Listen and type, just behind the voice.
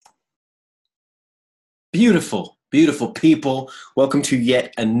Beautiful, beautiful people. Welcome to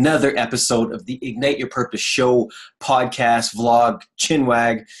yet another episode of the Ignite Your Purpose Show podcast, vlog,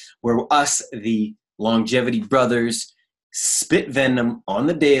 chinwag, where us, the Longevity Brothers, spit venom on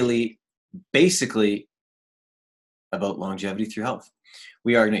the daily, basically about longevity through health.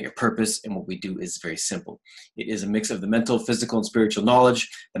 We are Ignite Your Purpose, and what we do is very simple. It is a mix of the mental, physical, and spiritual knowledge,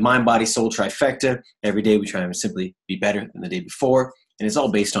 the mind, body, soul trifecta. Every day we try to simply be better than the day before, and it's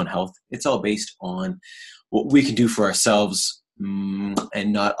all based on health. It's all based on what we can do for ourselves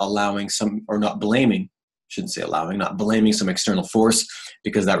and not allowing some, or not blaming, shouldn't say allowing, not blaming some external force,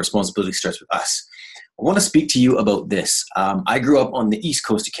 because that responsibility starts with us. I want to speak to you about this. I grew up on the east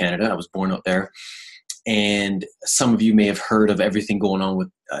coast of Canada. I was born out there. And some of you may have heard of everything going on with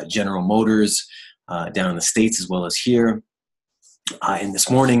General Motors down in the States as well as here. And this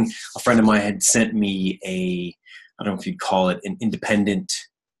morning, a friend of mine had sent me I don't know if you'd call it an independent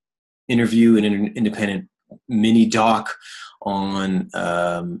interview, an independent mini doc on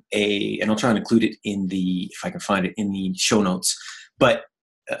and I'll try and include it if I can find it in the show notes, but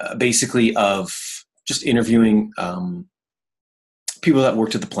basically of just interviewing people that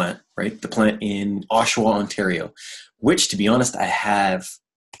worked at the plant, right? The plant in Oshawa, Ontario, which, to be honest, I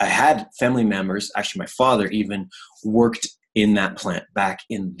had family members, actually my father even worked in that plant back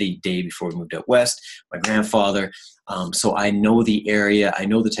in the day before we moved out west, my grandfather. So I know the area, I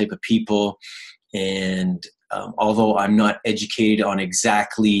know the type of people, and although I'm not educated on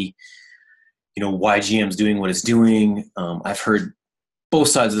exactly, why GM's doing what it's doing, I've heard both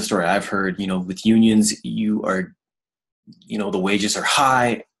sides of the story. I've heard, with unions, the wages are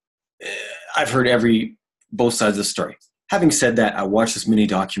high. I've heard both sides of the story. Having said that, I watched this mini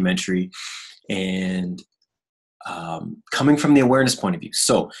documentary and coming from the awareness point of view.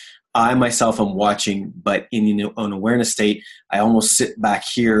 So I myself am watching, but in an awareness state, I almost sit back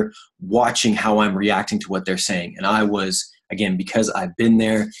here watching how I'm reacting to what they're saying. And I was, again, because I've been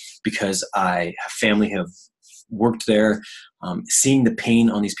there, because I have family have worked there, seeing the pain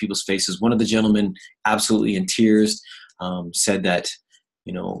on these people's faces. One of the gentlemen, absolutely in tears, said that,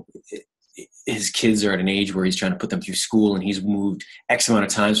 his kids are at an age where he's trying to put them through school, and he's moved X amount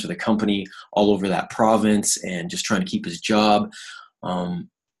of times for the company all over that province and just trying to keep his job.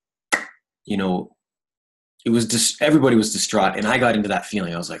 It was just, everybody was distraught, and I got into that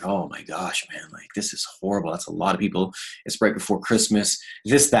feeling. I was like, oh my gosh, man, like this is horrible. That's a lot of people. It's right before Christmas,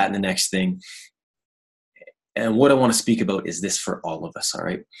 this, that, and the next thing. And what I want to speak about is this for all of us. All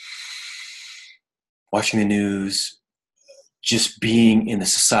right. Watching the news, just being in the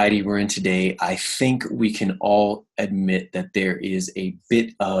society we're in today, I think we can all admit that there is a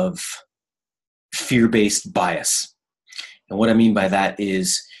bit of fear-based bias. And what I mean by that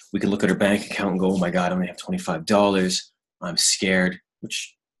is we can look at our bank account and go, oh my God, I only have $25. I'm scared,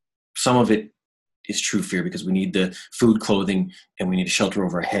 which some of it is true fear because we need the food, clothing, and we need a shelter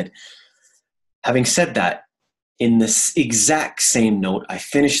over our head. Having said that, in this exact same note, I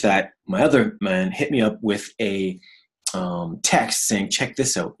finished that. My other man hit me up with a text saying, check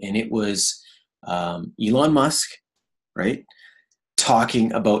this out. And it was Elon Musk, right,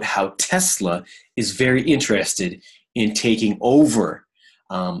 talking about how Tesla is very interested in taking over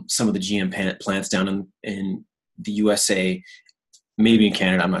some of the GM plants down in the USA, maybe in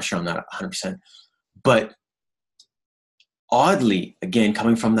Canada. I'm not sure. I'm not 100%. But oddly, again,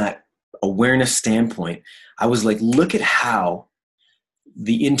 coming from that awareness standpoint, I was like, look at how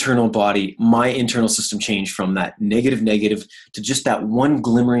the internal body, my internal system changed from that negative to just that one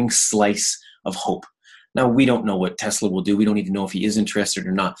glimmering slice of hope. Now, we don't know what Tesla will do. We don't even know if he is interested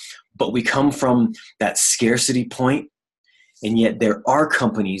or not. But we come from that scarcity point, and yet there are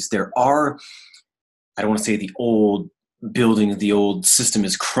companies, I don't want to say the old building, the old system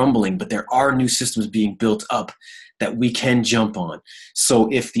is crumbling, but there are new systems being built up that we can jump on. So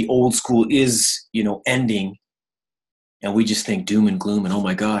if the old school is, ending, and we just think doom and gloom and, oh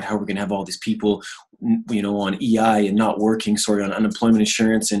my God, how are we going to have all these people, on EI and not working, on unemployment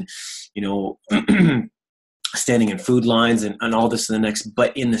insurance and, standing in food lines and all this and the next.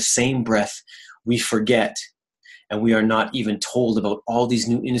 But in the same breath, we forget, and we are not even told about all these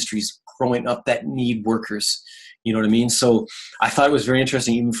new industries growing up that need workers. You know what I mean? So I thought it was very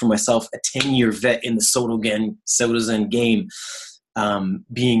interesting, even for myself, a 10-year vet in the SodaZen game,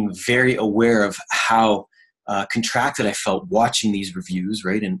 being very aware of how contracted I felt watching these reviews,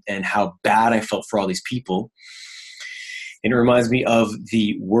 right? And how bad I felt for all these people. And it reminds me of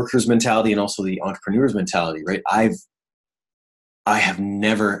the worker's mentality and also the entrepreneur's mentality, right? I have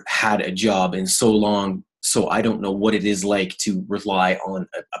never had a job in so long, so I don't know what it is like to rely on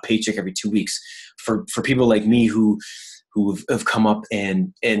a paycheck every 2 weeks. For people like me who have come up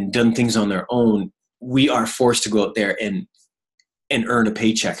and done things on their own, we are forced to go out there and earn a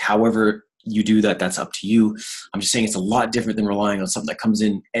paycheck. However you do that, that's up to you. I'm just saying it's a lot different than relying on something that comes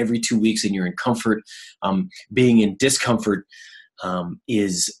in every 2 weeks and you're in comfort. Being in discomfort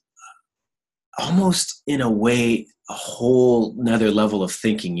is almost, in a way, a whole nother level of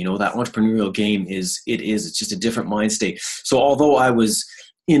thinking. You know, that entrepreneurial game it's just a different mind state. So although I was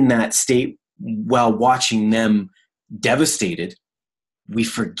in that state while watching them devastated, we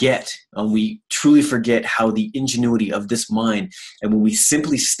forget, and we truly forget how the ingenuity of this mind, and when we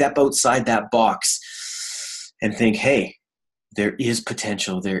simply step outside that box and think, hey, there is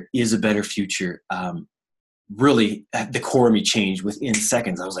potential, there is a better future, really the core of me changed within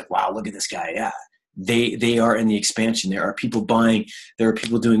seconds. I was like, wow, look at this guy. Yeah, they are in the expansion. There are people buying, there are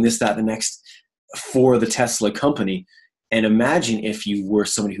people doing this, that, the next for the Tesla company. And imagine if you were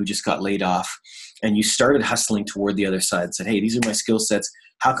somebody who just got laid off and you started hustling toward the other side and said, hey, these are my skill sets.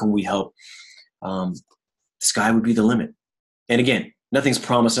 How can we help? The sky would be the limit. And again, nothing's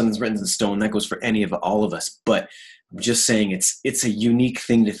promised, nothing's written in stone. That goes for all of us. But I'm just saying it's a unique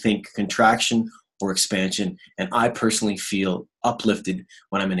thing to think contraction or expansion. And I personally feel uplifted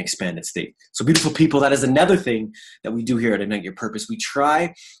when I'm in an expanded state. So beautiful people, that is another thing that we do here at Ignite Your Purpose. We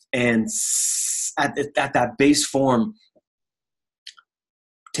try and at that base form,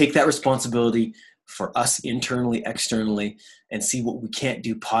 take that responsibility for us internally, externally, and see what we can't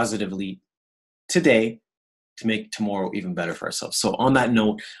do positively today to make tomorrow even better for ourselves. So on that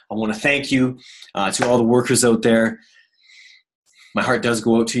note, I want to thank you to all the workers out there. My heart does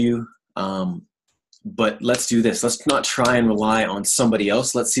go out to you. But let's do this. Let's not try and rely on somebody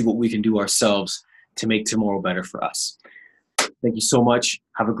else. Let's see what we can do ourselves to make tomorrow better for us. Thank you so much.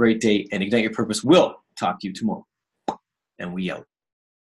 Have a great day. And Ignite Your Purpose will talk to you tomorrow. And we out.